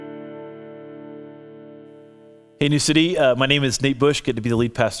Hey, New City. My name is Nate Bush. Good to be the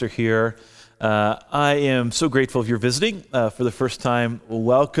lead pastor here. I am so grateful if you're visiting for the first time.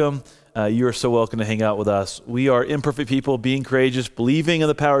 Welcome. You are so welcome to hang out with us. We are imperfect people, being courageous, believing in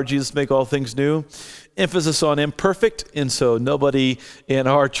the power of Jesus to make all things new. Emphasis on imperfect, and so nobody in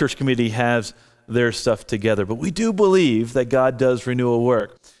our church community has their stuff together. But we do believe that God does renewal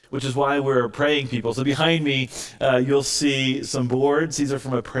work, which is why we're praying people. So behind me, you'll see some boards. These are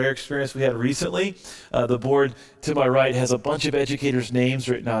from a prayer experience we had recently. The board to my right has a bunch of educators' names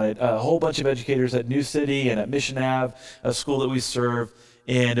written on it, a whole bunch of educators at New City and at Mission Ave, a school that we serve.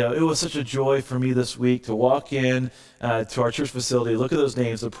 And it was such a joy for me this week to walk in to our church facility, look at those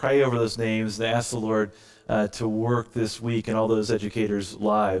names, to pray over those names, and ask the Lord to work this week in all those educators'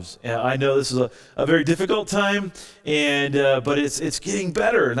 lives. And I know this is a very difficult time, but it's getting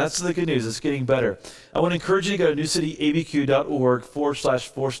better, and that's the good news. It's getting better. I want to encourage you to go to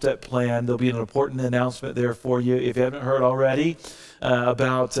newcityabq.org/4-step plan. There'll be an important announcement there for you if you haven't heard already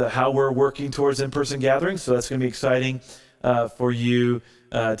about how we're working towards in-person gatherings. So that's going to be exciting for you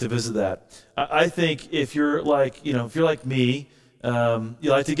to visit that. I think if you're like me,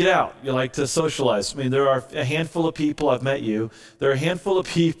 you like to get out. You like to socialize. I mean, there are a handful of people, I've met you, there are a handful of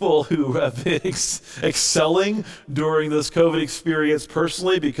people who have been excelling during this COVID experience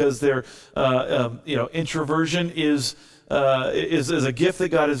personally because their introversion is a gift that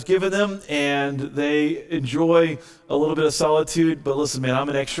God has given them, and they enjoy a little bit of solitude. But listen, man, I'm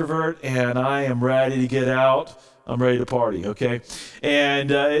an extrovert, and I am ready to get out. I'm ready to party, okay? And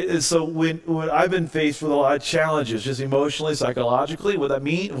so when I've been faced with a lot of challenges, just emotionally, psychologically, what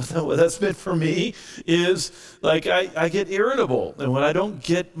that's meant for me is, like, I get irritable. And when I don't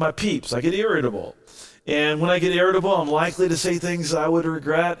get my peeps, I get irritable. And when I get irritable, I'm likely to say things I would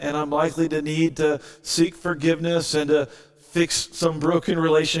regret, and I'm likely to need to seek forgiveness and to fix some broken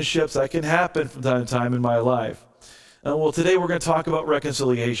relationships that can happen from time to time in my life. Well, today we're going to talk about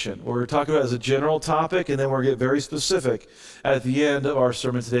reconciliation. We're going to talk about it as a general topic, and then we're going to get very specific at the end of our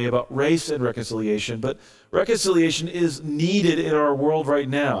sermon today about race and reconciliation. But reconciliation is needed in our world right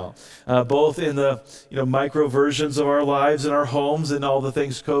now, both in the micro versions of our lives in our homes and all the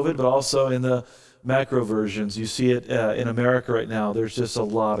things COVID, but also in the macro versions. You see it in America right now. There's just a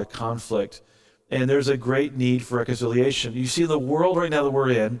lot of conflict. And there's a great need for reconciliation. You see, the world right now that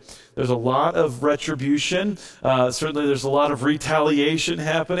we're in, there's a lot of retribution. Certainly there's a lot of retaliation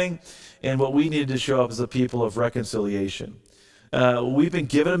happening. And what we need to show up is a people of reconciliation. We've been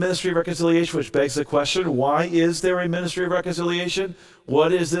given a ministry of reconciliation, which begs the question, why is there a ministry of reconciliation?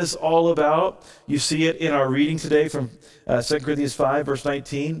 What is this all about? You see it in our reading today from 2 Corinthians 5, verse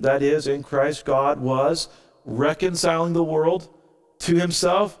 19. That is, in Christ, God was reconciling the world to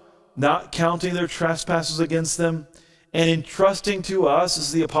himself, not counting their trespasses against them, and entrusting to us, this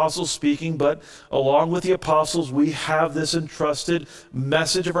is the apostles speaking, but along with the apostles, we have this entrusted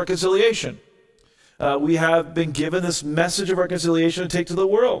message of reconciliation. We have been given this message of reconciliation to take to the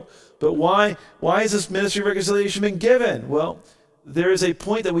world. But why has this ministry of reconciliation been given? Well, there is a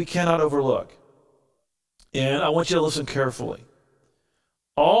point that we cannot overlook. And I want you to listen carefully.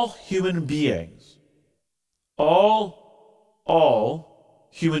 All human beings, all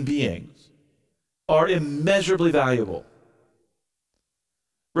human beings are immeasurably valuable.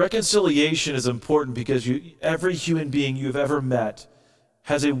 Reconciliation is important because every human being you've ever met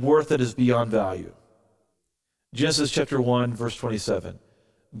has a worth that is beyond value. Genesis chapter 1, verse 27.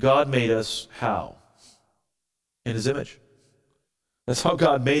 God made us how? In his image. That's how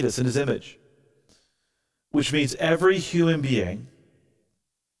God made us, in his image. Which means every human being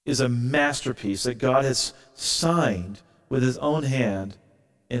is a masterpiece that God has signed with his own hand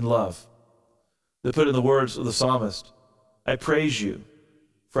in love. They put in the words of the psalmist, I praise you,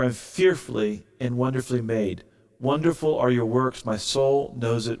 for I am fearfully and wonderfully made. Wonderful are your works, my soul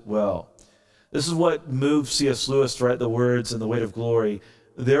knows it well. This is what moved C.S. Lewis to write the words in The Weight of Glory.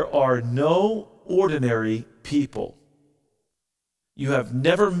 There are no ordinary people. You have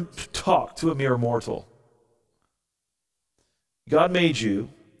never talked to a mere mortal. God made you,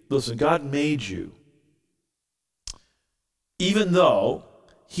 listen, God made you, even though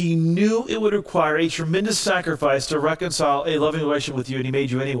he knew it would require a tremendous sacrifice to reconcile a loving relationship with you, and he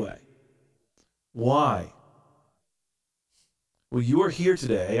made you anyway. Why? Well, you are here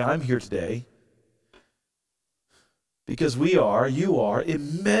today, I'm here today, because you are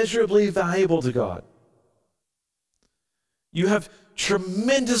immeasurably valuable to God. You have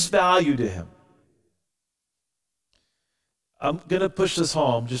tremendous value to him. I'm going to push this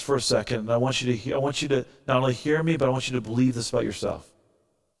home just for a second, and I want you to not only hear me, but I want you to believe this about yourself.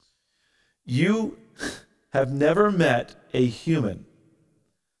 You have never met a human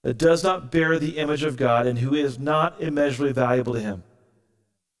that does not bear the image of God and who is not immeasurably valuable to him.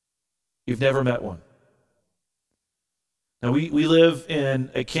 You've never met one. Now, we live in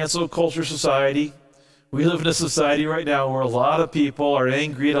a cancel culture society. We live in a society right now where a lot of people are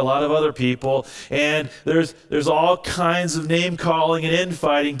angry at a lot of other people, and there's all kinds of name-calling and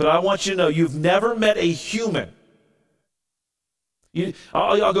infighting, but I want you to know you've never met a human.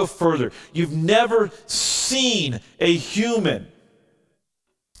 I'll go further. You've never seen a human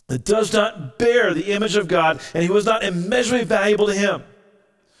that does not bear the image of God and who is not immeasurably valuable to him.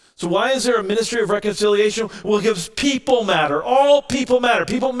 So why is there a ministry of reconciliation? Well, because people matter. All people matter.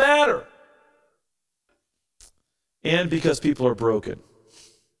 People matter. And because people are broken.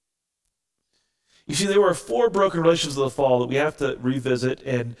 You see, there were 4 broken relationships of the fall that we have to revisit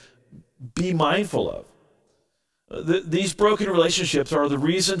and be mindful of. These broken relationships are the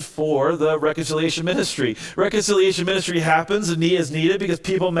reason for the reconciliation ministry. Reconciliation ministry happens and is needed because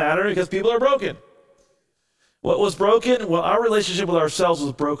people matter, because people are broken. What was broken? Well, our relationship with ourselves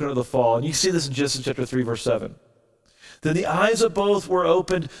was broken at the fall. And you see this in Genesis chapter 3, verse 7. Then the eyes of both were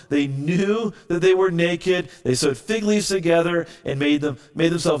opened. They knew that they were naked. They sewed fig leaves together and made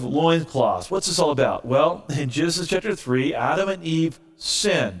themselves loincloths. What's this all about? Well, in Genesis chapter 3, Adam and Eve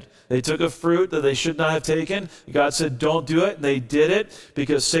sinned. They took a fruit that they should not have taken. God said, don't do it. And they did it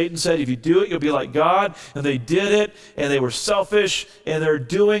because Satan said, if you do it, you'll be like God. And they did it, and they were selfish, and they're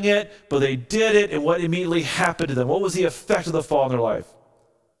doing it, but they did it, and what immediately happened to them? What was the effect of the fall in their life?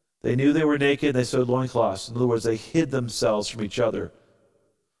 They knew they were naked, and they sewed loincloths. In other words, they hid themselves from each other.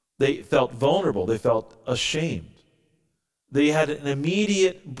 They felt vulnerable. They felt ashamed. They had an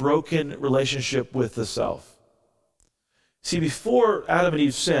immediate broken relationship with the self. See, before Adam and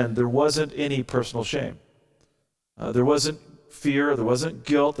Eve sinned, there wasn't any personal shame. There wasn't fear, there wasn't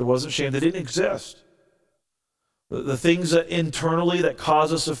guilt, there wasn't shame. They didn't exist. The things that internally that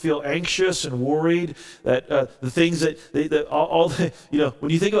cause us to feel anxious and worried, that the things that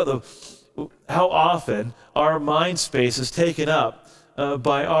when you think about how often our mind space is taken up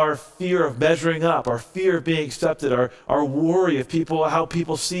by our fear of measuring up, our fear of being accepted, our worry of people, how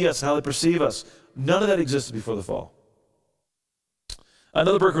people see us and how they perceive us. None of that existed before the fall.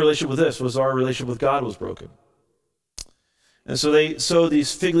 Another broken relationship with this was our relationship with God was broken. And so they sewed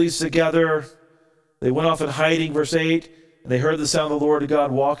these fig leaves together. They went off in hiding, verse 8, and they heard the sound of the Lord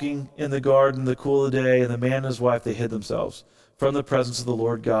God walking in the garden in the cool of the day, and the man and his wife, they hid themselves from the presence of the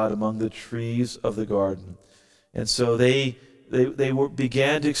Lord God among the trees of the garden. And so they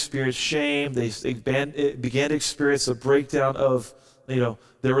began to experience shame. They began to experience a breakdown of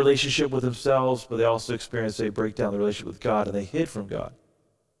their relationship with themselves, but they also experienced a breakdown of their relationship with God, and they hid from God.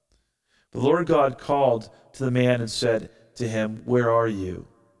 The Lord God called to the man and said to him, "Where are you?"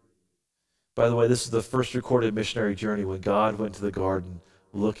 By the way, this is the first recorded missionary journey when God went to the garden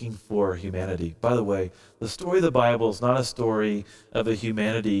looking for humanity. By the way, the story of the Bible is not a story of a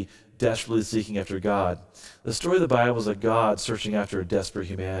humanity desperately seeking after God. The story of the Bible is a God searching after a desperate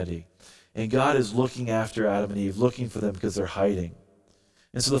humanity. And God is looking after Adam and Eve, looking for them because they're hiding.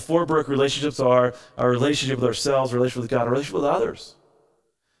 And so the 4 broken relationships are our relationship with ourselves, our relationship with God, our relationship with others.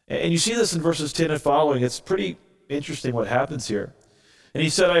 And you see this in verses 10 and following. It's pretty interesting what happens here. And he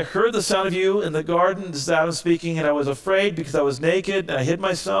said, I heard the sound of you in the garden, this is Adam speaking, and I was afraid because I was naked and I hid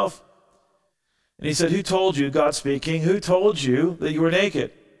myself. And he said, who told you, God speaking, who told you that you were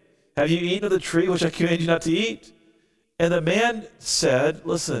naked? Have you eaten of the tree which I commanded you not to eat? And the man said,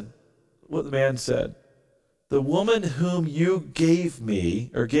 listen, what the man said, the woman whom you gave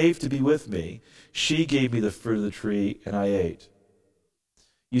me, or gave to be with me, she gave me the fruit of the tree and I ate.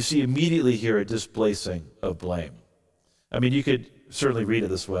 You see immediately here a displacing of blame. I mean, you could certainly read it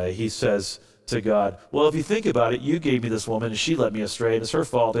this way. He says to God, well, if you think about it, you gave me this woman and she led me astray and it's her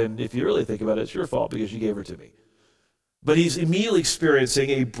fault. And if you really think about it, it's your fault because you gave her to me. But he's immediately experiencing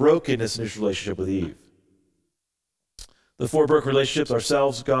a brokenness in his relationship with Eve. The 4 broken relationships,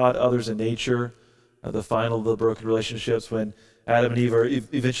 ourselves, God, others, and nature. The final of the broken relationships, when Adam and Eve are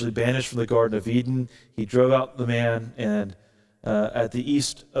eventually banished from the Garden of Eden, he drove out the man, and at the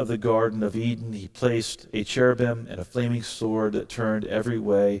east of the Garden of Eden, he placed a cherubim and a flaming sword that turned every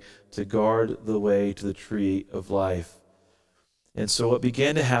way to guard the way to the tree of life. And so what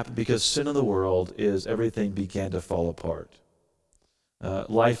began to happen, because sin in the world, is everything began to fall apart.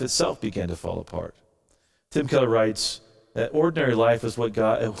 Life itself began to fall apart. Tim Keller writes that ordinary life is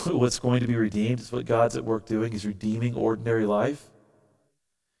what's going to be redeemed. It's what God's at work doing. He's redeeming ordinary life.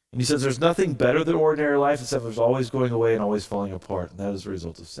 And he says there's nothing better than ordinary life except there's always going away and always falling apart. And that is the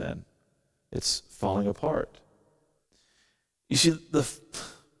result of sin. It's falling apart. You see,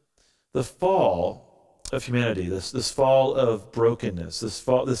 the fall of humanity, this fall of brokenness, this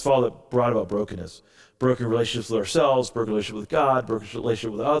fall that brought about brokenness. Broken relationships with ourselves, broken relationship with God, broken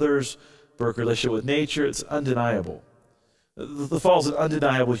relationship with others, broken relationship with nature. It's undeniable. The fall is an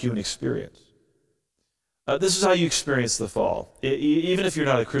undeniable human experience. This is how you experience the fall. Even if you're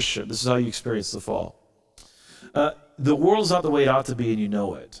not a Christian, this is how you experience the fall. The world is not the way it ought to be, and you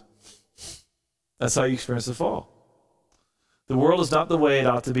know it. That's how you experience the fall. The world is not the way it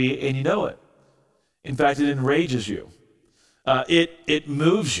ought to be, and you know it. In fact, it enrages you. It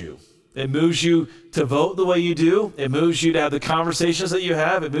moves you. It moves you to vote the way you do. It moves you to have the conversations that you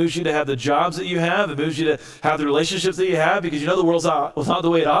have. It moves you to have the jobs that you have. It moves you to have the relationships that you have, because you know the world's not the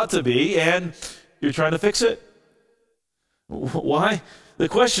way it ought to be, and you're trying to fix it. Why? The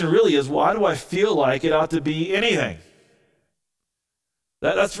question really is, why do I feel like it ought to be anything?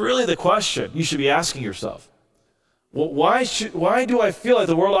 That's really the question you should be asking yourself. Well, why do I feel like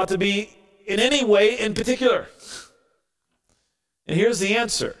the world ought to be in any way in particular? And here's the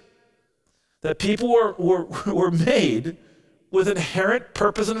answer. That people were made with inherent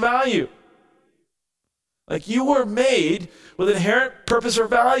purpose and value. Like, you were made with inherent purpose or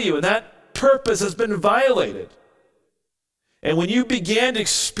value, and that purpose has been violated. And when you begin to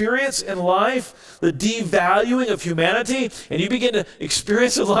experience in life the devaluing of humanity, and you begin to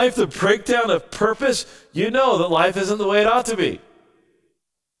experience in life the breakdown of purpose, you know that life isn't the way it ought to be.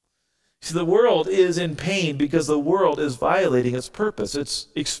 See, the world is in pain because the world is violating its purpose. It's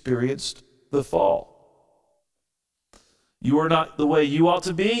experienced the fall. You are not the way you ought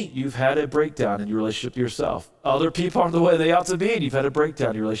to be. You've had a breakdown in your relationship to yourself. Other people aren't the way they ought to be, and you've had a breakdown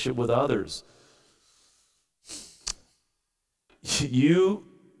in your relationship with others. You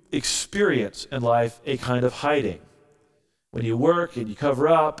experience in life a kind of hiding. When you work and you cover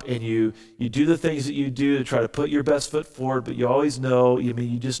up and you do the things that you do to try to put your best foot forward, but you always know,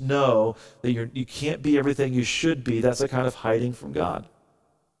 you just know that you can't be everything you should be. That's a kind of hiding from God.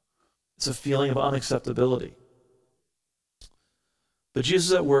 It's a feeling of unacceptability. But Jesus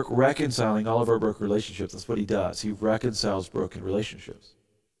is at work reconciling all of our broken relationships. That's what he does. He reconciles broken relationships.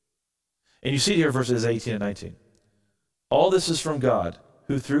 And you see here verses 18 and 19. All this is from God,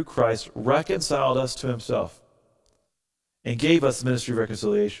 who through Christ reconciled us to himself and gave us the ministry of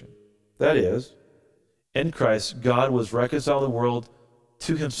reconciliation. That is, in Christ, God was reconciling the world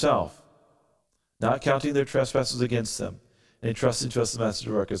to himself, not counting their trespasses against them, and entrusting to us the message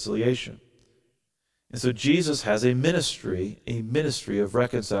of reconciliation. And so Jesus has a ministry of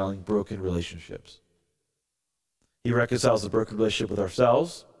reconciling broken relationships. He reconciles the broken relationship with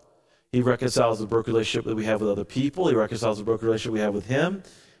ourselves. He reconciles the broken relationship that we have with other people. He reconciles the broken relationship we have with him.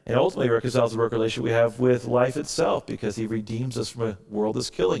 And ultimately reconciles the broken relationship we have with life itself, because he redeems us from a world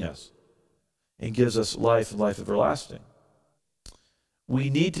that's killing us and gives us life and life everlasting. We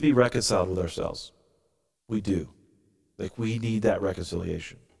need to be reconciled with ourselves. We do. We need that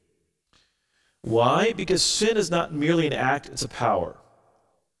reconciliation. Why? Because sin is not merely an act, it's a power.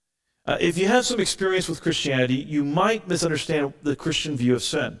 If you have some experience with Christianity, you might misunderstand the Christian view of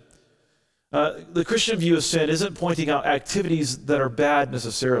sin. The Christian view of sin isn't pointing out activities that are bad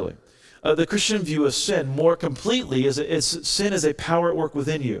necessarily. The Christian view of sin more completely is sin is a power at work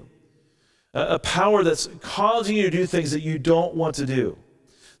within you. A power that's causing you to do things that you don't want to do.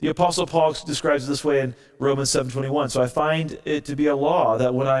 The Apostle Paul describes it this way in Romans 7:21. So I find it to be a law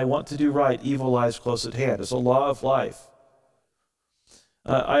that when I want to do right, evil lies close at hand. It's a law of life.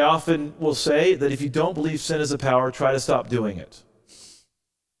 I often will say that if you don't believe sin is a power, try to stop doing it.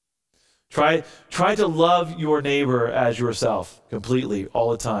 Try to love your neighbor as yourself completely all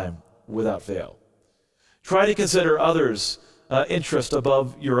the time without fail. Try to consider others' interest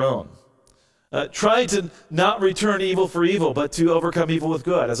above your own. Try to not return evil for evil, but to overcome evil with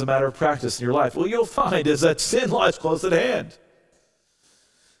good as a matter of practice in your life. What you'll find is that sin lies close at hand.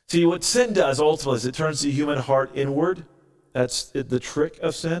 See, what sin does ultimately is it turns the human heart inward. That's the trick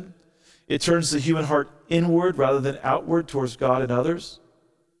of sin. It turns the human heart inward rather than outward towards God and others.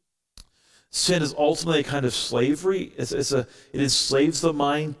 Sin is ultimately a kind of slavery. It enslaves the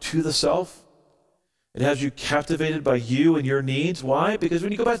mind to the self. It has you captivated by you and your needs. Why? Because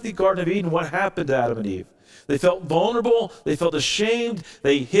when you go back to the Garden of Eden, what happened to Adam and Eve? They felt vulnerable. They felt ashamed.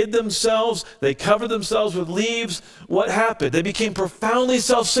 They hid themselves. They covered themselves with leaves. What happened? They became profoundly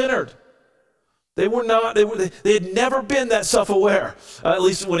self-centered. They had never been that self-aware, at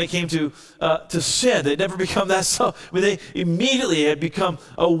least when it came to sin. They'd never become that they immediately had become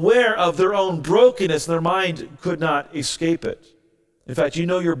aware of their own brokenness, and their mind could not escape it. In fact, you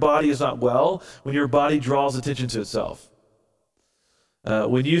know your body is not well when your body draws attention to itself.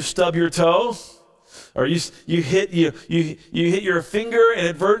 When you stub your toe, Or you hit your finger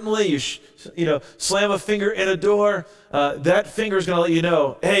inadvertently, slam a finger in a door. That finger is going to let you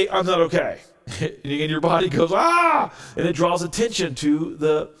know, hey, I'm not okay. And your body goes, ah! And it draws attention to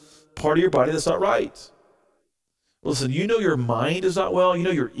the part of your body that's not right. Listen, you know your mind is not well. You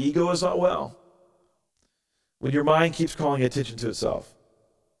know your ego is not well. When your mind keeps calling attention to itself.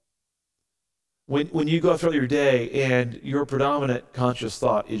 When you go throughout your day and your predominant conscious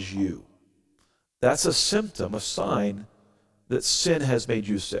thought is you. That's a symptom, a sign that sin has made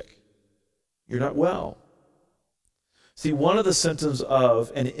you sick. You're not well. See, one of the symptoms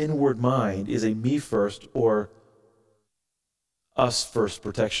of an inward mind is a me first or us first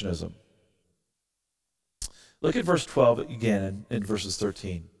protectionism. Look at verse 12 again in verses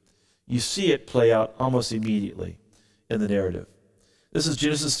 13. You see it play out almost immediately in the narrative. This is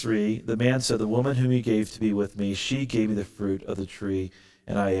Genesis 3. The man said, the woman whom you gave to be with me, she gave me the fruit of the tree,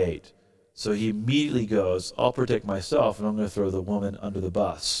 and I ate. So he immediately goes, I'll protect myself, and I'm going to throw the woman under the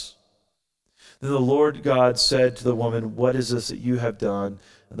bus. Then the Lord God said to the woman, what is this that you have done?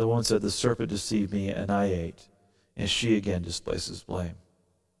 And the woman said, the serpent deceived me, and I ate. And she again displaces blame.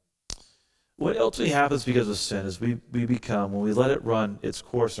 What ultimately happens because of sin is we become, when we let it run its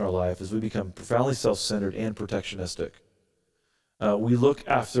course in our life, is we become profoundly self-centered and protectionistic. We look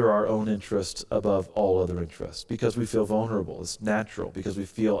after our own interests above all other interests because we feel vulnerable. It's natural because we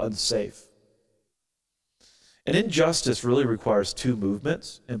feel unsafe. And injustice really requires two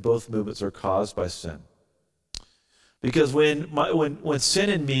movements, and both movements are caused by sin. Because when sin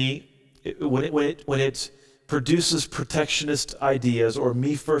in me, when it produces protectionist ideas or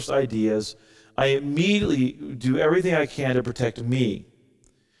me first ideas, I immediately do everything I can to protect me.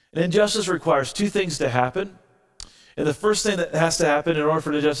 And injustice requires two things to happen. And the first thing that has to happen in order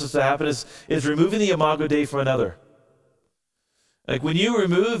for injustice to happen is removing the imago Dei from another. Like when you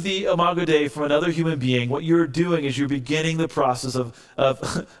remove the imago Dei from another human being, what you're doing is you're beginning the process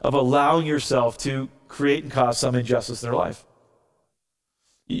of allowing yourself to create and cause some injustice in their life.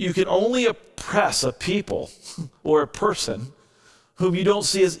 You can only oppress a people or a person whom you don't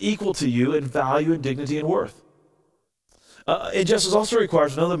see as equal to you in value and dignity and worth. Injustice also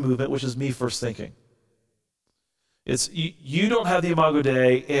requires another movement, which is me first thinking. It's you don't have the imago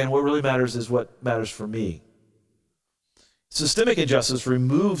Dei, and what really matters is what matters for me. Systemic injustice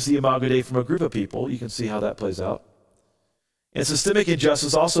removes the imago Dei from a group of people. You can see how that plays out. And systemic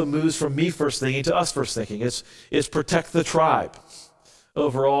injustice also moves from me first thinking to us first thinking. It's protect the tribe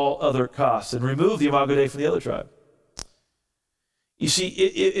over all other costs and remove the imago Dei from the other tribe. You see,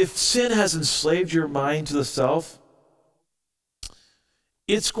 if sin has enslaved your mind to the self,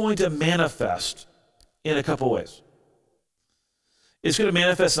 it's going to manifest in a couple ways. It's going to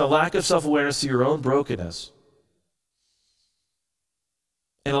manifest in a lack of self-awareness to your own brokenness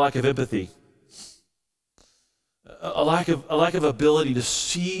and a lack of empathy, a lack of ability to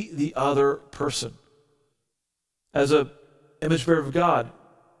see the other person as an image bearer of God,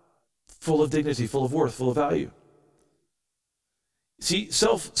 full of dignity, full of worth, full of value. See,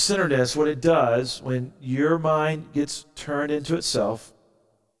 self-centeredness, what it does when your mind gets turned into itself,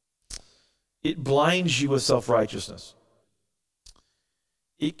 it blinds you with self-righteousness.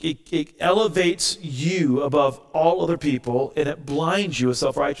 It elevates you above all other people, and it blinds you with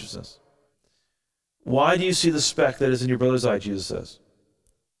self-righteousness. Why do you see the speck that is in your brother's eye, Jesus says?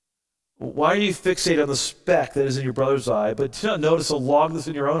 Why are you fixated on the speck that is in your brother's eye, but do not notice a log that's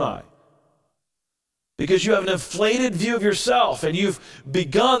in your own eye? Because you have an inflated view of yourself, and you've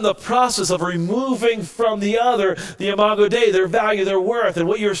begun the process of removing from the other the imago Dei, their value, their worth, and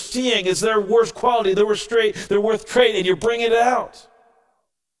what you're seeing is their worst quality, their worst trait, and you're bringing it out.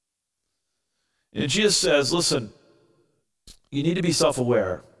 And Jesus says, listen, you need to be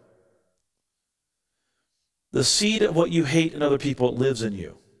self-aware. The seed of what you hate in other people lives in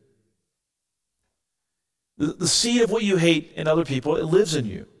you. The seed of what you hate in other people, it lives in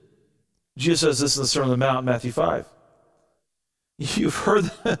you. Jesus says this in the Sermon on the Mount, Matthew 5. You've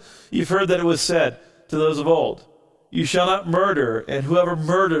heard that it was said to those of old, you shall not murder, and whoever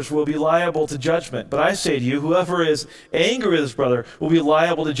murders will be liable to judgment. But I say to you, whoever is angry with his brother will be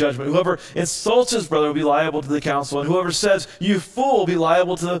liable to judgment. Whoever insults his brother will be liable to the council. And whoever says, you fool, will be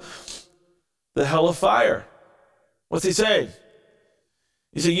liable to the hell of fire. What's he saying?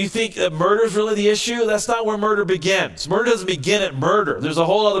 He's saying, you think that murder is really the issue? That's not where murder begins. Murder doesn't begin at murder. There's a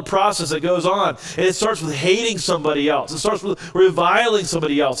whole other process that goes on. And it starts with hating somebody else. It starts with reviling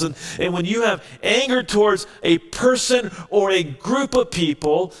somebody else. And when you have anger towards a person or a group of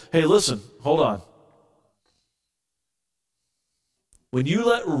people, hey, listen, hold on. When you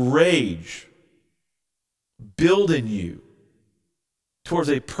let rage build in you towards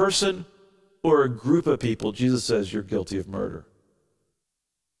a person or a group of people, Jesus says you're guilty of murder.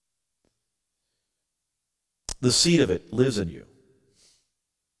 The seed of it lives in you.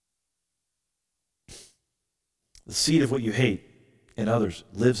 The seed of what you hate in others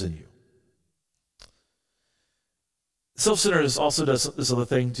lives in you. Self-centeredness also does this other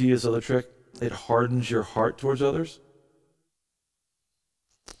thing to you, this other trick. It hardens your heart towards others.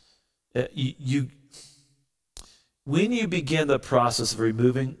 When you begin the process of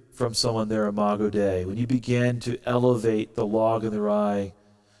removing from someone their imago Dei, when you begin to elevate the log in their eye,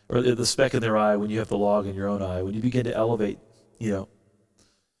 or the speck in their eye when you have the log in your own eye, when you begin to elevate,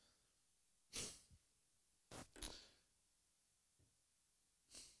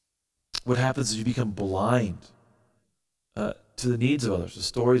 what happens is you become blind to the needs of others, the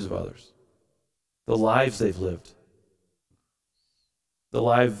stories of others, the lives they've lived, the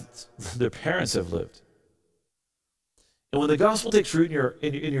lives their parents have lived. And when the gospel takes root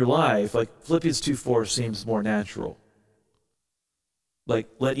in your life, like Philippians 2:4 seems more natural. Like,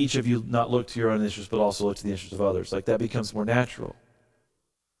 let each of you not look to your own interests, but also look to the interests of others. Like, that becomes more natural.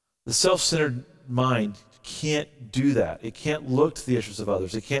 The self-centered mind can't do that. It can't look to the interests of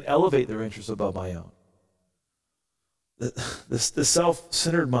others. It can't elevate their interests above my own. The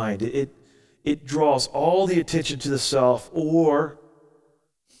self-centered mind, it draws all the attention to the self, or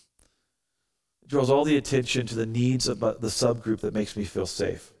it draws all the attention to the needs of the subgroup that makes me feel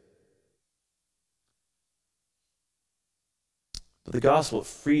safe. But the gospel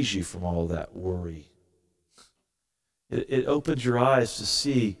frees you from all of that worry. It opens your eyes to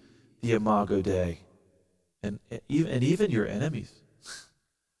see the imago Dei and even your enemies.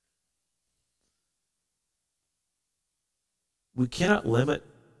 We cannot limit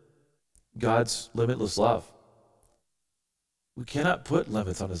God's limitless love. We cannot put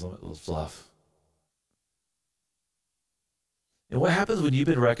limits on his limitless love. And what happens when you've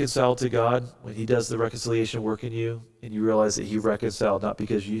been reconciled to God, when he does the reconciliation work in you, and you realize that he reconciled not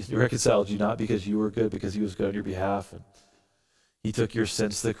because he reconciled you not because you were good, because he was good on your behalf, and he took your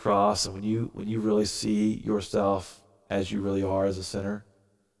sins to the cross, and when you really see yourself as you really are as a sinner,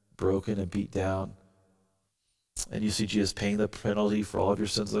 broken and beat down, and you see Jesus paying the penalty for all of your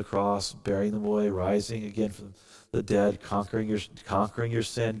sins on the cross, bearing them away, rising again from the dead, conquering your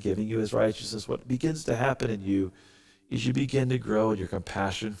sin, giving you his righteousness, what begins to happen in you is you begin to grow in your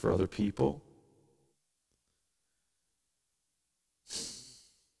compassion for other people.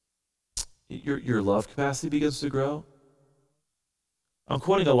 Your love capacity begins to grow. I'm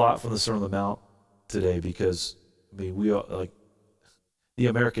quoting a lot from the Sermon on the Mount today because, we all, like, the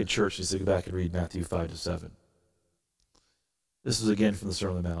American church needs to go back and read Matthew 5-7. This is again from the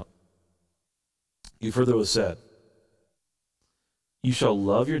Sermon on the Mount. You've heard that it was said, you shall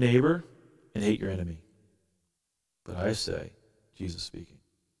love your neighbor and hate your enemy. But I say, Jesus speaking,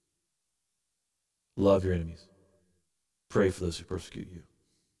 love your enemies. Pray for those who persecute you.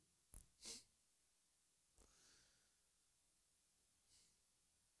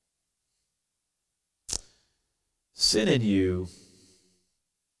 Sin in you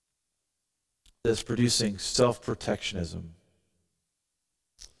that's producing self-protectionism,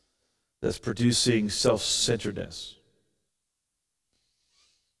 that's producing self-centeredness.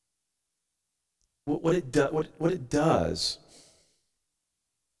 What it does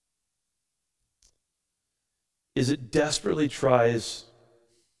is it desperately tries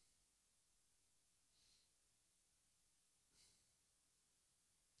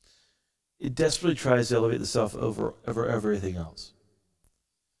to elevate the self over everything else.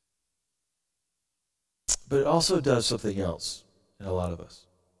 But it also does something else in a lot of us.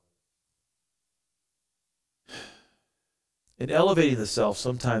 In elevating the self,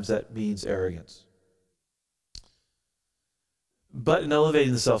 sometimes that means arrogance. But in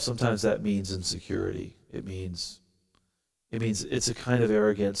elevating the self, sometimes that means insecurity. It means it's a kind of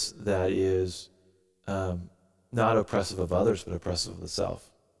arrogance that is not oppressive of others, but oppressive of the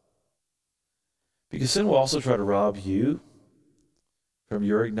self. Because sin will also try to rob you from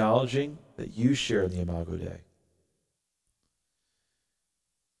your acknowledging that you share in the imago Dei.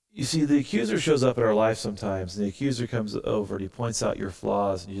 You see, the accuser shows up in our life sometimes, and the accuser comes over and he points out your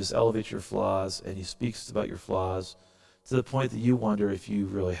flaws, and you just elevate your flaws, and he speaks about your flaws to the point that you wonder if you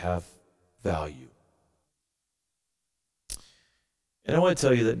really have value. And I want to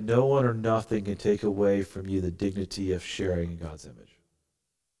tell you that no one or nothing can take away from you the dignity of sharing in God's image.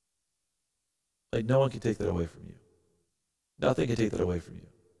 Like, no one can take that away from you. Nothing can take that away from you.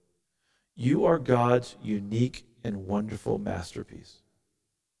 You are God's unique and wonderful masterpiece.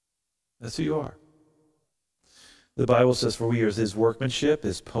 That's who you are. The Bible says, for we are his workmanship,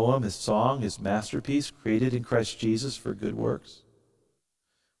 his poem, his song, his masterpiece, created in Christ Jesus for good works,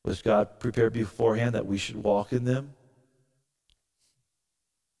 Was God prepared beforehand that we should walk in them?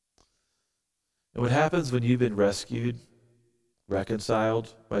 And what happens when you've been rescued,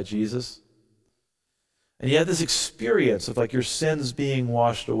 reconciled by Jesus, and you have this experience of like your sins being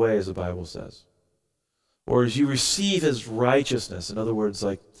washed away, as the Bible says, or as you receive his righteousness. In other words,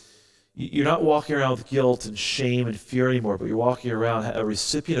 like you're not walking around with guilt and shame and fear anymore, but you're walking around a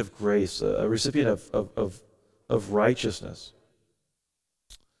recipient of grace, a recipient of righteousness.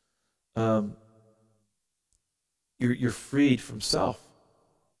 You're freed from self.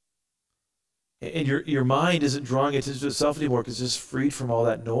 And your mind isn't drawing attention to itself anymore because it's just freed from all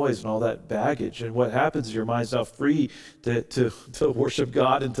that noise and all that baggage. And what happens is your mind's now free to worship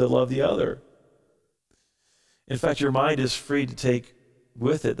God and to love the other. In fact, your mind is free to take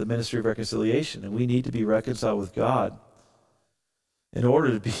with it the ministry of reconciliation. And we need to be reconciled with God in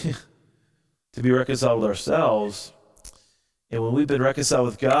order to be reconciled with ourselves. And when we've been reconciled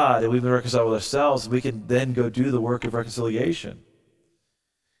with God and we've been reconciled with ourselves, we can then go do the work of reconciliation.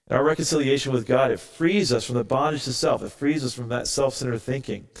 And our reconciliation with God, it frees us from the bondage to self. It frees us from that self-centered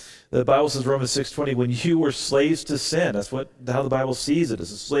thinking. The Bible says, Romans 6:20, when you were slaves to sin, that's how the Bible sees it,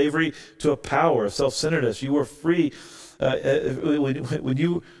 as a slavery to a power of self-centeredness. You were free. When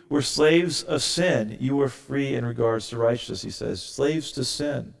you were slaves of sin, you were free in regards to righteousness, he says. Slaves to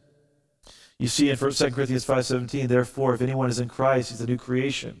sin. You see in 2 Corinthians 5:17, therefore, if anyone is in Christ, he's a new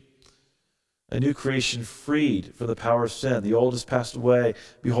creation. A new creation freed from the power of sin. The old has passed away.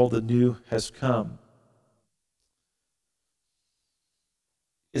 Behold, the new has come.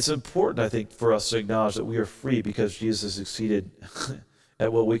 It's important, I think, for us to acknowledge that we are free because Jesus has succeeded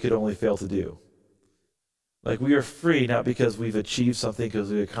at what we could only fail to do. Like, we are free not because we've achieved something, because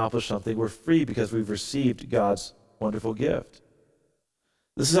we've accomplished something. We're free because we've received God's wonderful gift.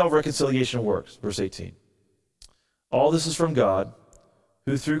 This is how reconciliation works, verse 18. All this is from God,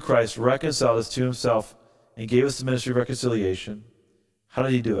 who through Christ reconciled us to himself and gave us the ministry of reconciliation. How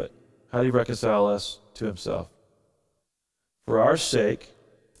did he do it? How did he reconcile us to himself? For our sake,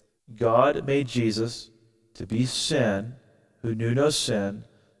 God made Jesus to be sin, who knew no sin,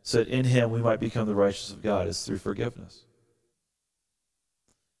 so that in him we might become the righteousness of God. It's through forgiveness.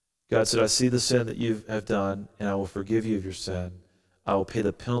 God said, I see the sin that you have done, and I will forgive you of your sin. I will pay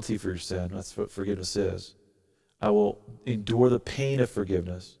the penalty for your sin. That's what forgiveness is. I will endure the pain of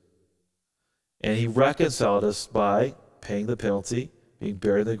forgiveness. And he reconciled us by paying the penalty, being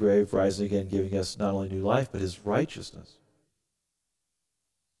buried in the grave, rising again, giving us not only new life, but his righteousness.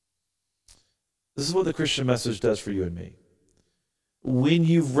 This is what the Christian message does for you and me. When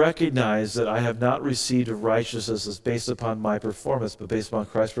you've recognized that I have not received a righteousness that's based upon my performance, but based upon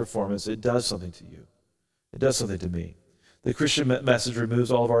Christ's performance, it does something to you. It does something to me. The Christian message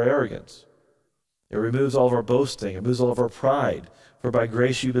removes all of our arrogance. It removes all of our boasting. It removes all of our pride. For by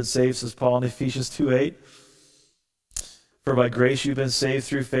grace you've been saved, says Paul in Ephesians 2:8. For by grace you've been saved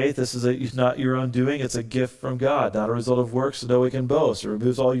through faith. This is not your own doing. It's a gift from God, not a result of works, so no one can boast. It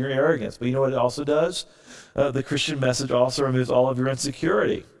removes all your arrogance. But you know what it also does? The Christian message also removes all of your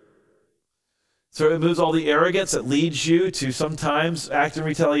insecurity. So it removes all the arrogance that leads you to sometimes act in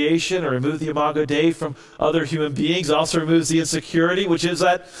retaliation or remove the imago Dei from other human beings. It also removes the insecurity, which is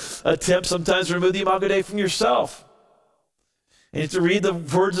that attempt sometimes to remove the imago Dei from yourself. And you have to read the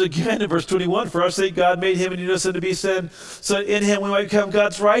words again in verse 21. For our sake, God made him and knew no sin to be sin, so in him we might become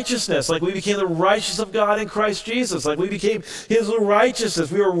God's righteousness. Like we became the righteousness of God in Christ Jesus. Like we became his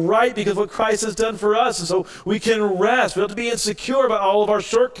righteousness. We are right because of what Christ has done for us. And so we can rest. We don't have to be insecure about all of our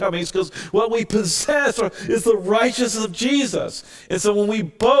shortcomings because what we possess is the righteousness of Jesus. And so when we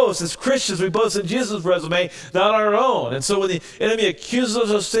boast as Christians, we boast in Jesus' resume, not our own. And so when the enemy accuses us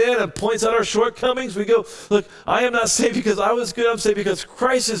of sin and points out our shortcomings, we go, look, I am not saved because I was good. I'm saved because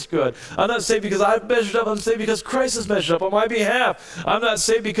Christ is good. I'm not saved because I've measured up. I'm saved because Christ has measured up on my behalf. I'm not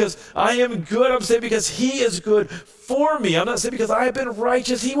saved because I am good. I'm saved because he is good for me. I'm not saved because I have been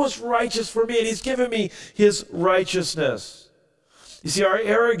righteous. He was righteous for me, and he's given me his righteousness. You see, our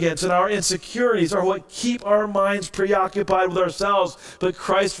arrogance and our insecurities are what keep our minds preoccupied with ourselves, but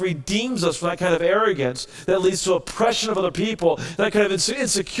Christ redeems us from that kind of arrogance that leads to oppression of other people, that kind of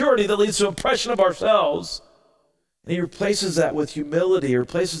insecurity that leads to oppression of ourselves. And he replaces that with humility. He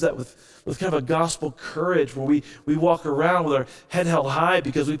replaces that with kind of a gospel courage where we walk around with our head held high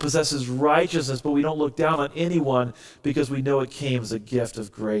because we possess his righteousness, but we don't look down on anyone because we know it came as a gift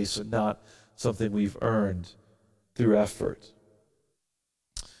of grace and not something we've earned through effort.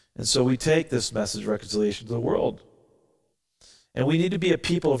 And so we take this message of reconciliation to the world. And we need to be a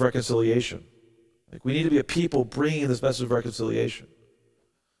people of reconciliation. Like we need to be a people bringing this message of reconciliation.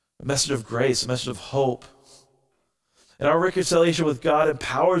 A message of grace, a message of hope. And our reconciliation with God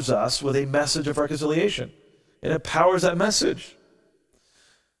empowers us with a message of reconciliation. It empowers that message.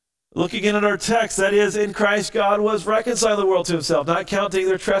 Look again at our text. That is, in Christ, God was reconciling the world to himself, not counting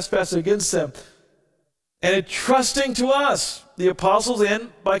their trespass against them, and entrusting to us, the apostles, and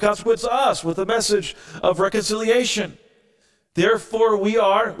by consequence us, with the message of reconciliation. Therefore, we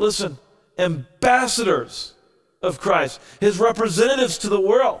are, listen, ambassadors of Christ, his representatives to the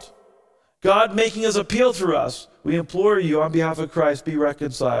world. God making his appeal through us. We implore you on behalf of Christ, be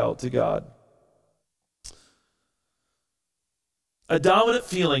reconciled to God. A dominant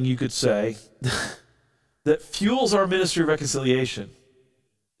feeling, you could say, that fuels our ministry of reconciliation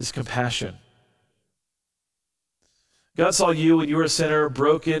is compassion. God saw you when you were a sinner,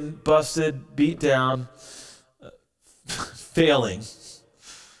 broken, busted, beat down, failing.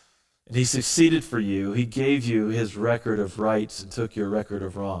 And he succeeded for you. He gave you his record of rights and took your record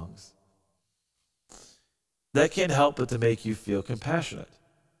of wrongs. That can't help but to make you feel compassionate.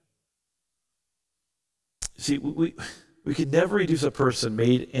 See, we can never reduce a person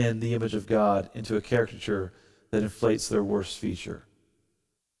made in the image of God into a caricature that inflates their worst feature.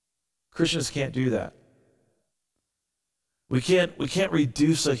 Christians can't do that. We can't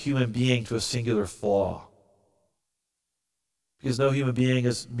reduce a human being to a singular flaw, because no human being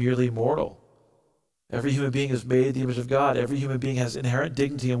is merely mortal. Every human being is made in the image of God. Every human being has inherent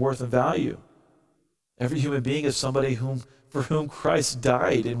dignity and worth and value. Every human being is somebody for whom Christ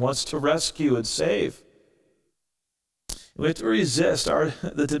died and wants to rescue and save. We have to resist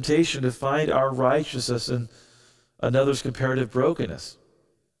the temptation to find our righteousness in another's comparative brokenness.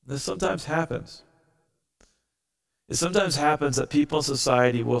 This sometimes happens. It sometimes happens that people in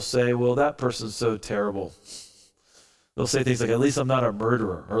society will say, well, that person's so terrible. They'll say things like, at least I'm not a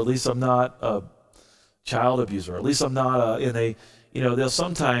murderer, or at least I'm not a child abuser, or at least I'm not they'll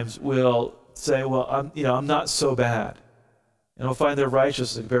sometimes will say, well, I'm not so bad. And they'll find their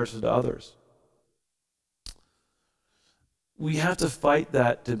righteousness in comparison to others. We have to fight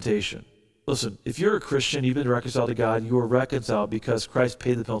that temptation. Listen, if you're a Christian, you've been reconciled to God, you are reconciled because Christ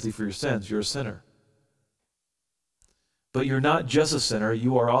paid the penalty for your sins. You're a sinner. But you're not just a sinner,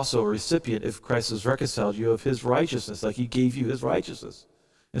 you are also a recipient, if Christ has reconciled you, of his righteousness, like he gave you his righteousness.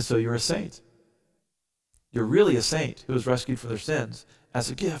 And so you're a saint. You're really a saint who was rescued from their sins as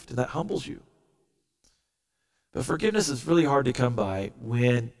a gift, and that humbles you. But forgiveness is really hard to come by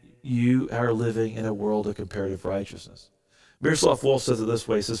when you are living in a world of comparative righteousness. Miroslav Wolf says it this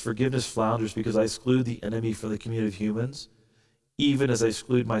way. He says, forgiveness flounders because I exclude the enemy from the community of humans, even as I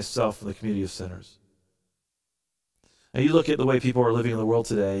exclude myself from the community of sinners. And you look at the way people are living in the world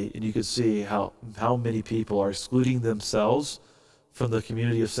today, and you can see how many people are excluding themselves from the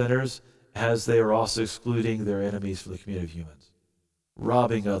community of sinners as they are also excluding their enemies from the community of humans,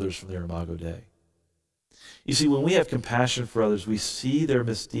 robbing others from their imago Dei. You see, when we have compassion for others, we see their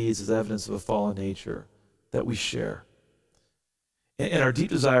misdeeds as evidence of a fallen nature that we share. And our deep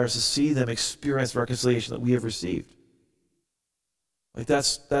desire is to see them experience reconciliation that we have received. Like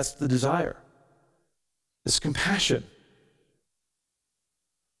that's the desire. It's compassion.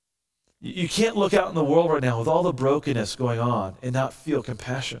 You can't look out in the world right now with all the brokenness going on and not feel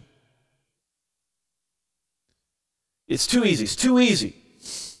compassion. It's too easy. It's too easy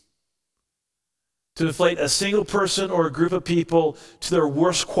to inflate a single person or a group of people to their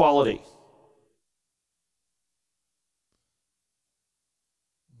worst quality.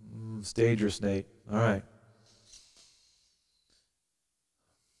 It's dangerous, Nate. All right.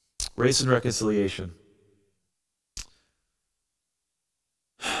 Race and reconciliation.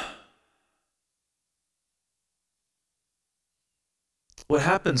 What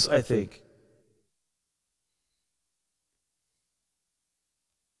happens, I think,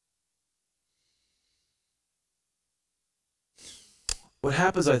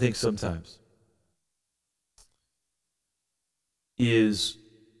 sometimes is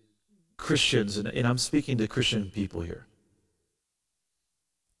Christians, and I'm speaking to Christian people here,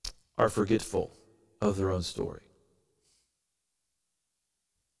 are forgetful of their own story.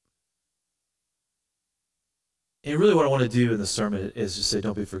 And really what I want to do in this sermon is just say,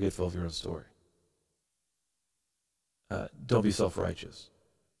 don't be forgetful of your own story. Don't be self-righteous.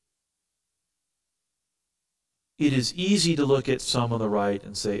 It is easy to look at some on the right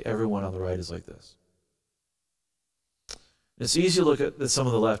and say, everyone on the right is like this. It's easy to look at some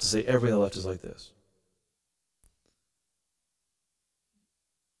on the left and say, everyone on the left is like this.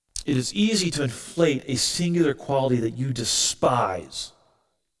 It is easy to inflate a singular quality that you despise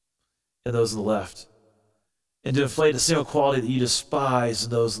in those on the left, and to inflate a single quality that you despise in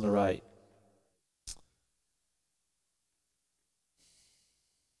those on the right.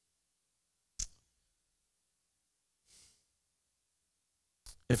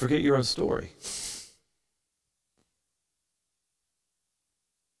 and forget your own story.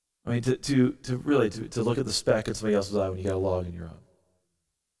 I mean, to really look at the speck in somebody else's eye when you got a log in your own.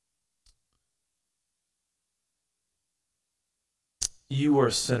 You were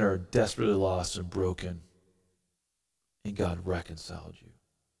a sinner, desperately lost and broken, and God reconciled you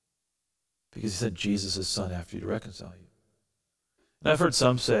because he sent Jesus, his son, after you to reconcile you. And I've heard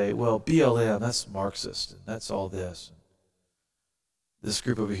some say, well, BLM, that's Marxist, and that's all this. This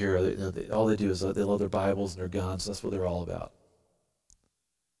group over here, all they do is they love their Bibles and their guns. That's what they're all about.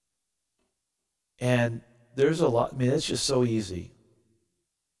 And there's a lot, I mean, it's just so easy.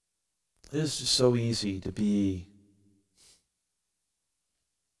 It is just so easy to be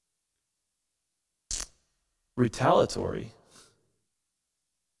retaliatory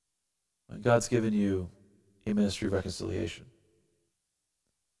when God's given you a ministry of reconciliation.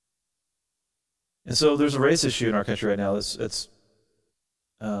 And so there's a race issue in our country right now. It's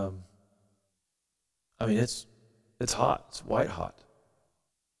hot. It's white hot.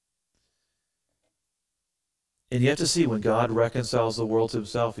 And you have to see, when God reconciles the world to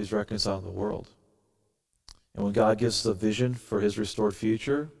himself, he's reconciling the world. And when God gives us a vision for his restored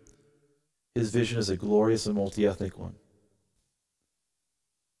future, his vision is a glorious and multi-ethnic one.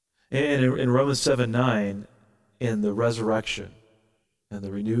 And in Romans 7:9, in the resurrection and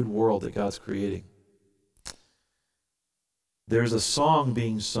the renewed world that God's creating, there's a song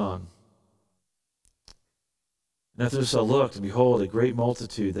being sung. And after this I looked, and behold, a great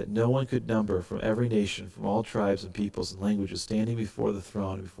multitude that no one could number, from every nation, from all tribes and peoples and languages, standing before the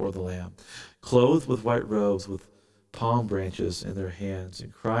throne and before the Lamb, clothed with white robes, with palm branches in their hands,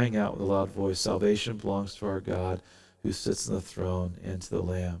 and crying out with a loud voice, salvation belongs to our God who sits on the throne and to the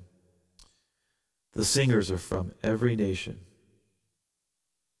Lamb. The singers are from every nation,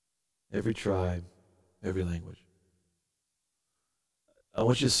 every tribe, every language. I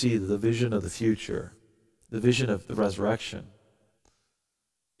want you to see the vision of the future. The vision of the resurrection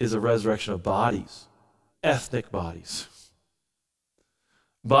is a resurrection of bodies, ethnic bodies.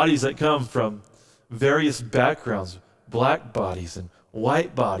 Bodies that come from various backgrounds, black bodies and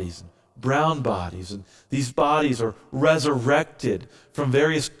white bodies and brown bodies. And these bodies are resurrected from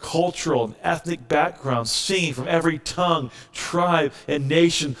various cultural and ethnic backgrounds, singing from every tongue, tribe, and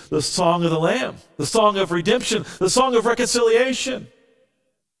nation the song of the Lamb, the song of redemption, the song of reconciliation.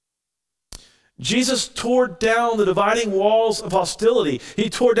 Jesus tore down the dividing walls of hostility.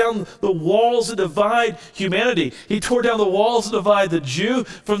 He tore down the walls that divide humanity. He tore down the walls that divide the Jew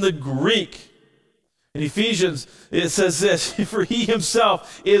from the Greek. In Ephesians, it says this, for he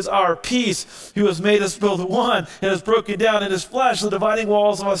himself is our peace, who has made us both one and has broken down in his flesh the dividing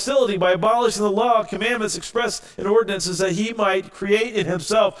walls of hostility by abolishing the law, commandments expressed in ordinances, that he might create in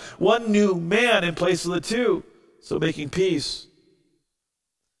himself one new man in place of the two, so making peace.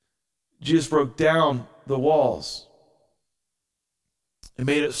 Jesus broke down the walls and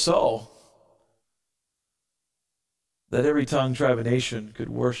made it so that every tongue, tribe, and nation could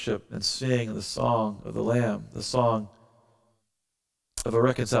worship and sing the song of the Lamb, the song of a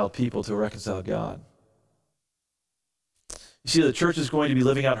reconciled people to a reconciled God. You see, the church is going to be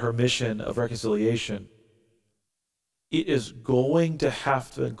living out her mission of reconciliation. It is going to have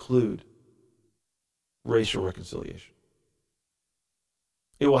to include racial reconciliation.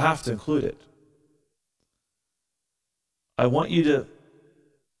 It will have to include it. I want you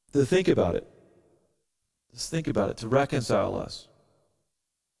to think about it. Just think about it, to reconcile us.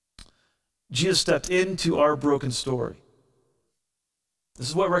 Jesus stepped into our broken story. This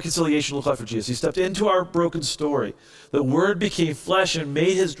is what reconciliation looked like for Jesus. He stepped into our broken story. The Word became flesh and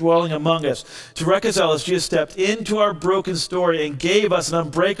made his dwelling among us. To reconcile us, Jesus stepped into our broken story and gave us an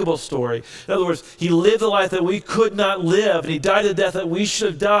unbreakable story. In other words, he lived the life that we could not live, and he died the death that we should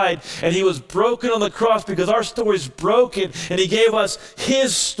have died, and he was broken on the cross because our story is broken, and he gave us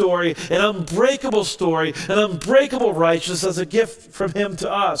his story, an unbreakable righteousness as a gift from him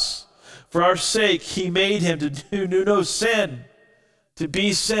to us. For our sake, he made him to do no sin, to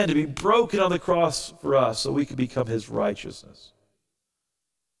be sin, to be broken on the cross for us so we could become his righteousness.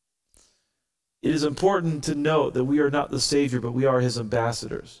 It is important to note that we are not the Savior, but we are his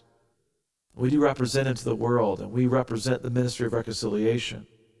ambassadors. We do represent him to the world, and we represent the ministry of reconciliation.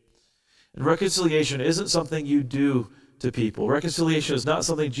 And reconciliation isn't something you do to people. Reconciliation is not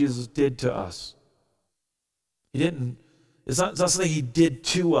something Jesus did to us. It's not something he did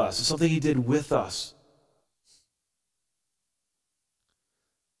to us. It's something he did with us.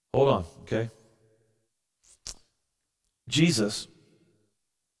 Hold on, okay? Jesus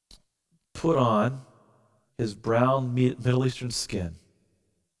put on his brown Middle Eastern skin,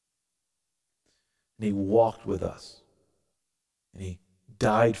 and he walked with us, and he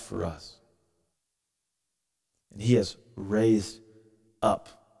died for us. And he has raised up.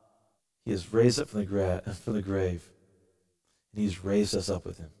 He has raised up from the grave. And he's raised us up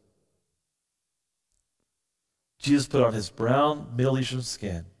with him. Jesus put on his brown Middle Eastern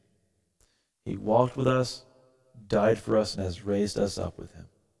skin. He walked with us, died for us, and has raised us up with him.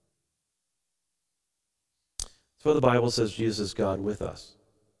 That's why the Bible says Jesus is God with us.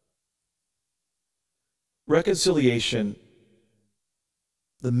 Reconciliation,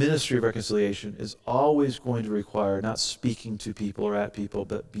 the ministry of reconciliation, is always going to require not speaking to people or at people,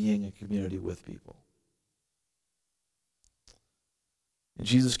 but being in community with people. And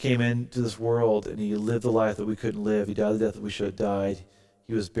Jesus came into this world and he lived the life that we couldn't live. He died the death that we should have died.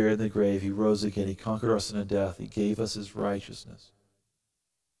 He was buried in the grave. He rose again. He conquered our sin and death. He gave us his righteousness.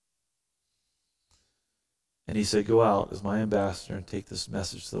 And he said, go out as my ambassador and take this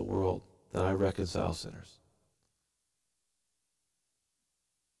message to the world that I reconcile sinners.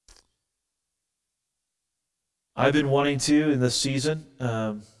 I've been wanting to, in this season,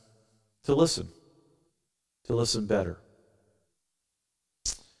 to listen better.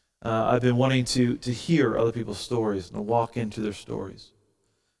 I've been wanting to hear other people's stories and to walk into their stories.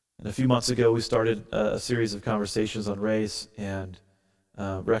 And a few months ago, we started a series of conversations on race and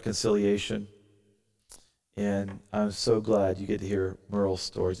reconciliation. And I'm so glad you get to hear Merle's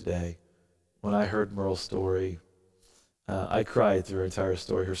story today. When I heard Merle's story, I cried through her entire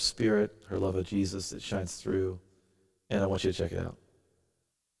story, her spirit, her love of Jesus, it shines through. And I want you to check it out.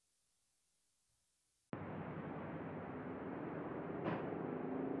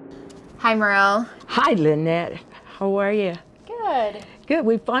 Hi, Merle. Hi, Lynette. How are you? Good. Good.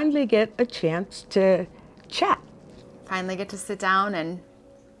 We finally get a chance to chat. Finally get to sit down and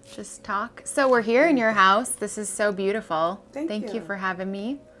just talk. So we're here in your house. This is so beautiful. Thank you for having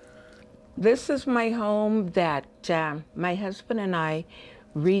me. This is my home that my husband and I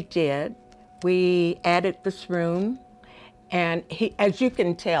redid. We added this room, and he, as you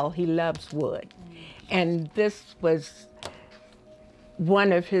can tell, he loves wood. And this was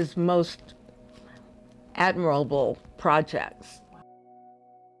one of his most admirable projects.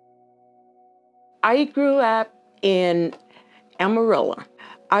 I grew up in Amarillo.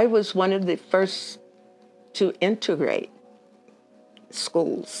 I was one of the first to integrate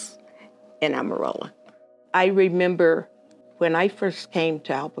schools in Amarillo. I remember when I first came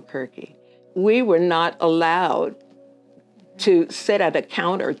to Albuquerque, we were not allowed to sit at a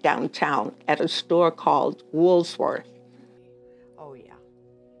counter downtown at a store called Woolsworth. Oh, yeah.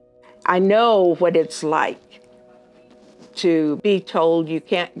 I know what it's like to be told you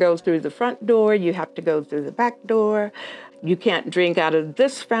can't go through the front door, you have to go through the back door. You can't drink out of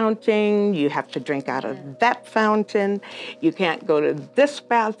this fountain, you have to drink out of that fountain. You can't go to this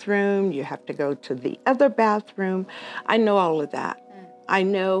bathroom, you have to go to the other bathroom. I know all of that. I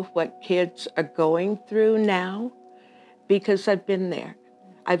know what kids are going through now because I've been there.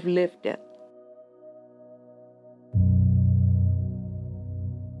 I've lived it.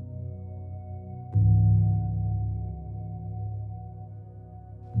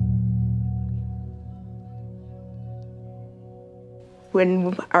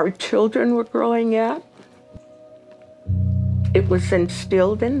 When our children were growing up, it was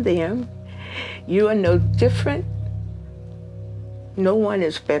instilled in them, you are no different. No one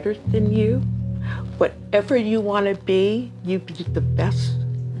is better than you. Whatever you want to be, you be the best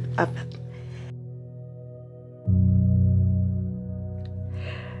of it.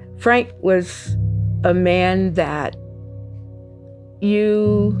 Frank was a man that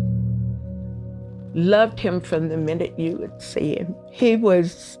you loved him from the minute you would see him. He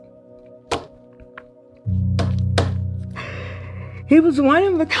was one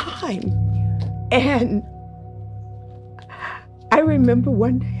of a kind. And I remember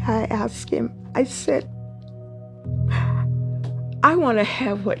one day I asked him, I said, I want to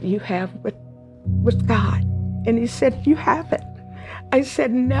have what you have with God. And he said, you have it. I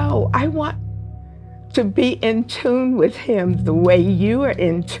said, no, I want to be in tune with him the way you are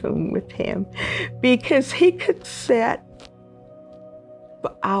in tune with him, because he could sit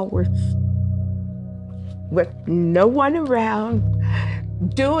for hours with no one around,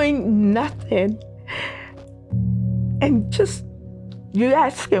 doing nothing, and just, you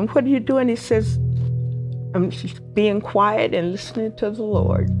ask him, what are you doing? He says, I'm just being quiet and listening to the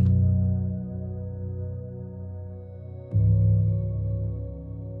Lord.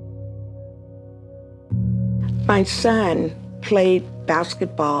 My son played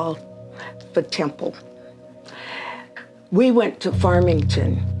basketball for Temple. We went to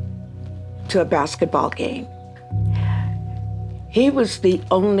Farmington to a basketball game. He was the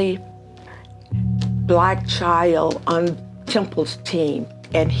only Black child on Temple's team,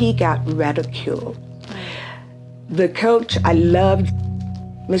 and he got ridiculed. The coach, I loved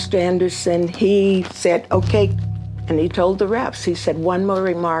Mr. Anderson. He said, okay, and he told the refs, he said, one more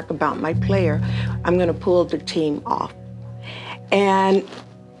remark about my player, I'm gonna pull the team off. And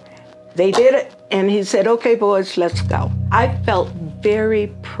they did it, and he said, okay, boys, let's go. I felt very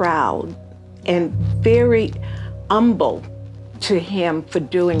proud and very humble to him for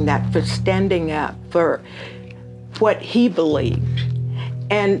doing that, for standing up for what he believed.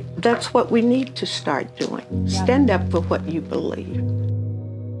 And that's what we need to start doing. Stand up for what you believe.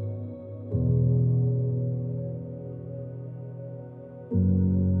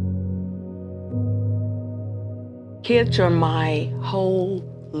 Kids are my whole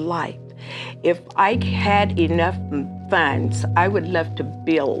life. If I had enough funds, I would love to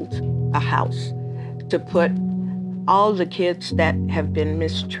build a house to put all the kids that have been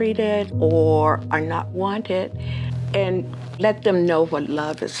mistreated or are not wanted, and let them know what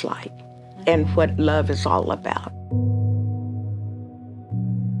love is like and what love is all about.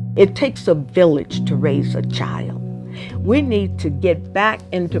 It takes a village to raise a child. We need to get back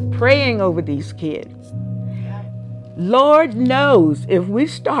into praying over these kids. Lord knows if we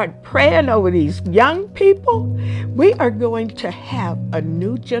start praying over these young people, we are going to have a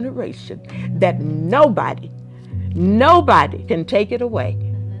new generation that nobody can take it away.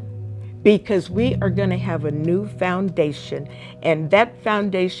 Because we are going to have a new foundation, and that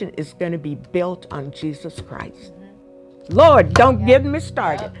foundation is going to be built on Jesus Christ. Lord, don't get me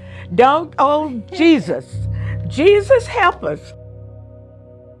started. Don't, oh, Jesus. Jesus, help us.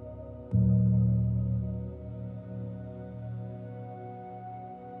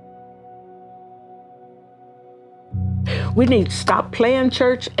 We need to stop playing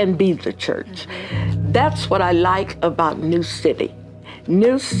church and be the church. That's what I like about New City.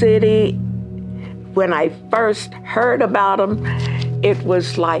 New City, when I first heard about them, it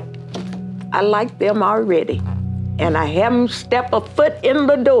was like, I like them already. And I haven't stepped a foot in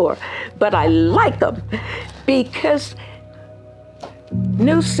the door, but I like them because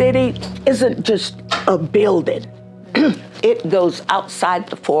New City isn't just a building. It goes outside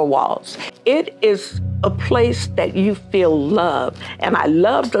the four walls. It is a place that you feel love. And I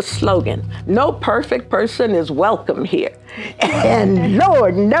love the slogan, no perfect person is welcome here. And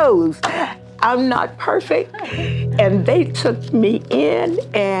Lord knows I'm not perfect. And they took me in,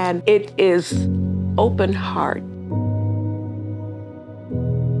 and it is open heart.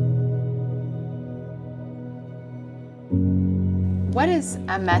 What is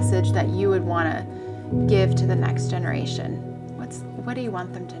a message that you would want to give to the next generation? What do you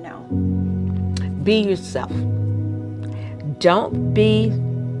want them to know? Be yourself. Don't be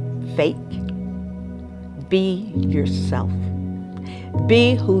fake. Be yourself.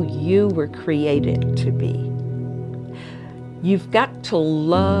 Be who you were created to be. You've got to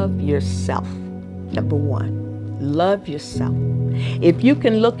love yourself, number one. Love yourself. If you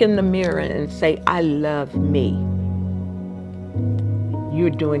can look in the mirror and say, I love me,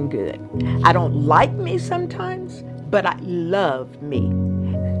 you're doing good. I don't like me sometimes, but I love me.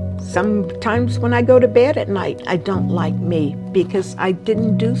 Sometimes when I go to bed at night, I don't like me because I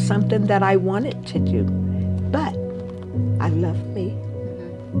didn't do something that I wanted to do. But I love me.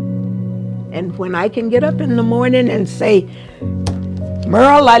 And when I can get up in the morning and say,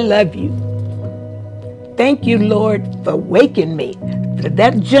 Merle, I love you. Thank you, Lord, for waking me. For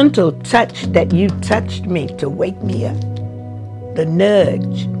that gentle touch that you touched me to wake me up. The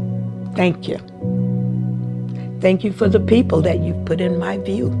nudge. Thank you. Thank you for the people that you've put in my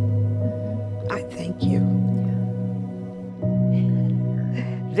view. I thank you.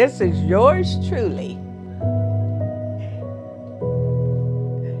 This is yours truly.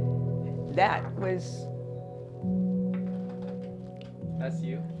 That was... That's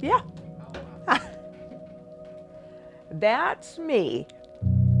you? Yeah. Oh, wow. That's me.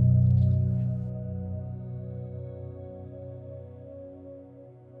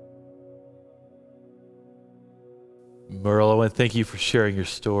 Merle, I want to thank you for sharing your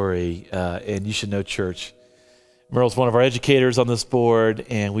story. And you should know, church, Merle's one of our educators on this board,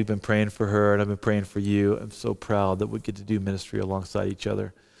 and we've been praying for her, and I've been praying for you. I'm so proud that we get to do ministry alongside each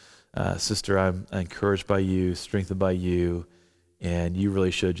other. Sister, I'm encouraged by you, strengthened by you, and you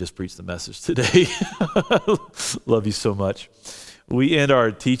really should just preach the message today. Love you so much. We end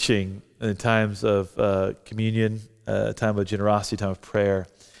our teaching in times of communion, time of generosity, time of prayer.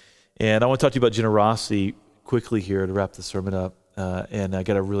 And I want to talk to you about generosity quickly here to wrap the sermon up, and I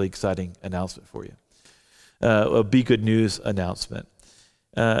got a really exciting announcement for you. A Be Good News announcement.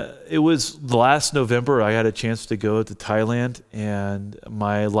 It was last November I had a chance to go to Thailand, and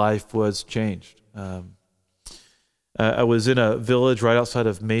my life was changed. I was in a village right outside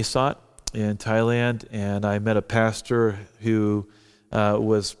of Mae Sot in Thailand, and I met a pastor who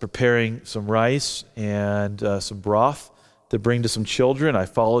was preparing some rice and some broth to bring to some children. I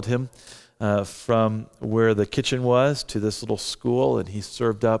followed him from where the kitchen was to this little school, and he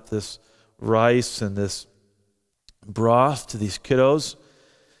served up this rice and this broth to these kiddos.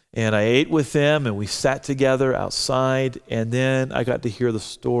 And I ate with them, and we sat together outside, and then I got to hear the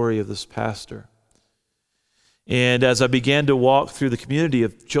story of this pastor. And as I began to walk through the community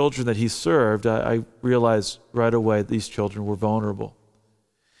of children that he served, I realized right away that these children were vulnerable.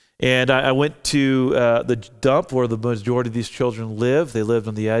 And I went to the dump where the majority of these children live. They lived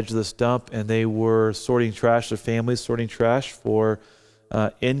on the edge of this dump, and they were sorting trash, their families sorting trash for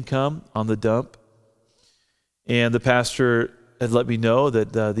income on the dump. And the pastor had let me know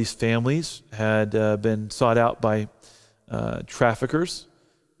that these families had been sought out by traffickers,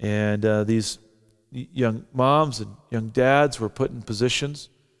 and these young moms and young dads were put in positions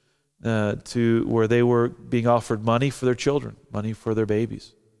to where they were being offered money for their children, money for their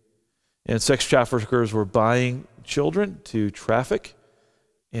babies. And sex traffickers were buying children to traffic,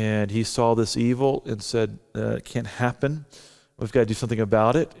 and he saw this evil and said, it can't happen. We've got to do something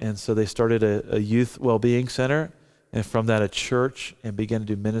about it. And so they started a youth well-being center, and from that a church, and began to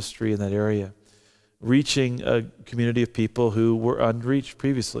do ministry in that area, reaching a community of people who were unreached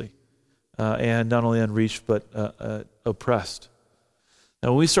previously. And not only unreached, but oppressed. Now,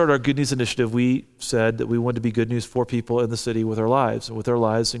 when we started our Good News Initiative, we said that we wanted to be good news for people in the city with our lives. And with our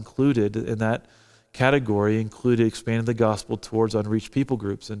lives included in that category, included expanding the gospel towards unreached people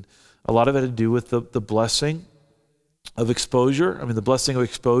groups. And a lot of it had to do with the blessing of exposure. I mean, the blessing of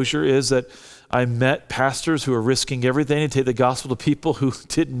exposure is that I met pastors who were risking everything to take the gospel to people who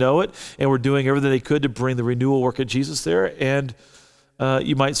didn't know it, and were doing everything they could to bring the renewal work of Jesus there. And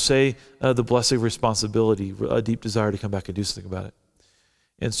you might say the blessing of responsibility, a deep desire to come back and do something about it.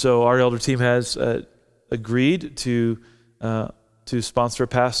 And so our elder team has agreed to sponsor a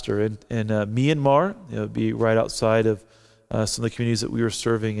pastor. And Myanmar, be right outside of some of the communities that we were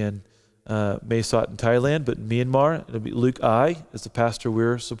serving in Mae Sot in Thailand, but in Myanmar, it'll be Luke Ai is the pastor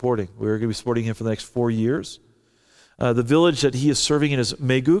we're supporting. We're going to be supporting him for the next 4 years. The village that he is serving in is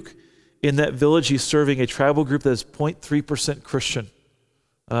Meguk. In that village, he's serving a tribal group that is 0.3% Christian.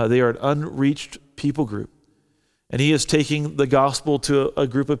 They are an unreached people group. And he is taking the gospel to a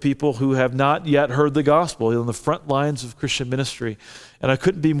group of people who have not yet heard the gospel. He's on the front lines of Christian ministry. And I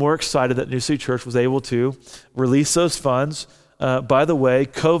couldn't be more excited that New City Church was able to release those funds. By the way,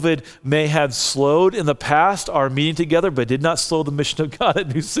 COVID may have slowed in the past our meeting together, but did not slow the mission of God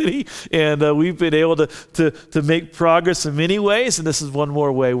at New City. And we've been able to make progress in many ways. And this is one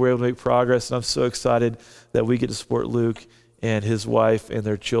more way we're able to make progress. And I'm so excited that we get to support Luke and his wife and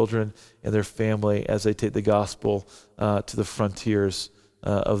their children and their family as they take the gospel to the frontiers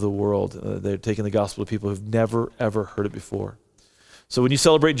of the world. They're taking the gospel to people who've never, ever heard it before. So when you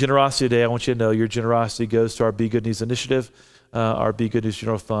celebrate Generosity Day, I want you to know your generosity goes to our Be Good News Initiative, our Be Good News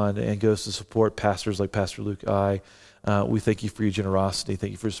General Fund, and goes to support pastors like Pastor Luke I. We thank you for your generosity.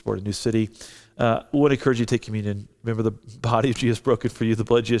 Thank you for your support in New City. I want to encourage you to take communion. Remember the body of Jesus broken for you, the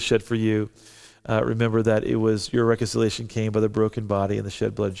blood Jesus shed for you. Remember that it was your reconciliation came by the broken body and the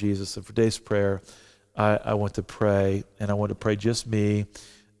shed blood of Jesus. And for today's prayer, I want to pray, and I want to pray just me,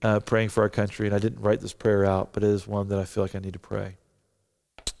 praying for our country. And I didn't write this prayer out, but it is one that I feel like I need to pray.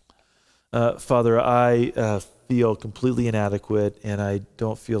 Father, I feel completely inadequate, and I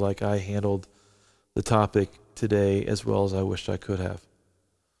don't feel like I handled the topic today as well as I wished I could have.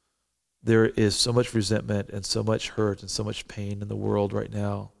 There is so much resentment and so much hurt and so much pain in the world right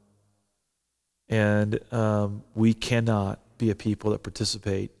now. And we cannot be a people that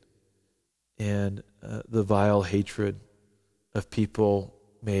participate in the vile hatred of people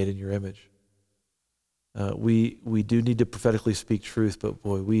made in your image. We do need to prophetically speak truth, but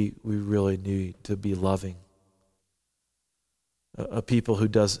boy, we really need to be loving. A people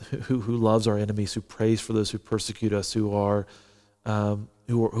who loves our enemies, who prays for those who persecute us, who are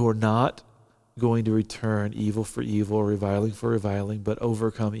not going to return evil for evil or reviling for reviling, but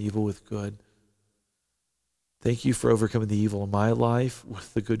overcome evil with good. Thank you for overcoming the evil in my life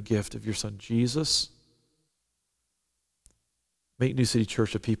with the good gift of your son, Jesus. Make New City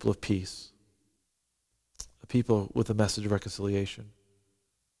Church a people of peace, a people with a message of reconciliation.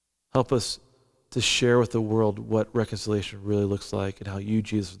 Help us to share with the world what reconciliation really looks like and how you,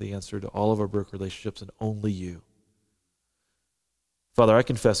 Jesus, are the answer to all of our broken relationships and only you. Father, I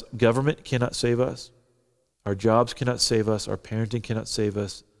confess government cannot save us. Our jobs cannot save us. Our parenting cannot save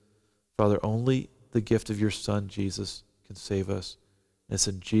us. Father, only the gift of your son, Jesus, can save us. And it's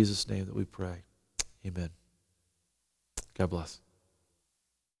in Jesus' name that we pray. Amen. God bless.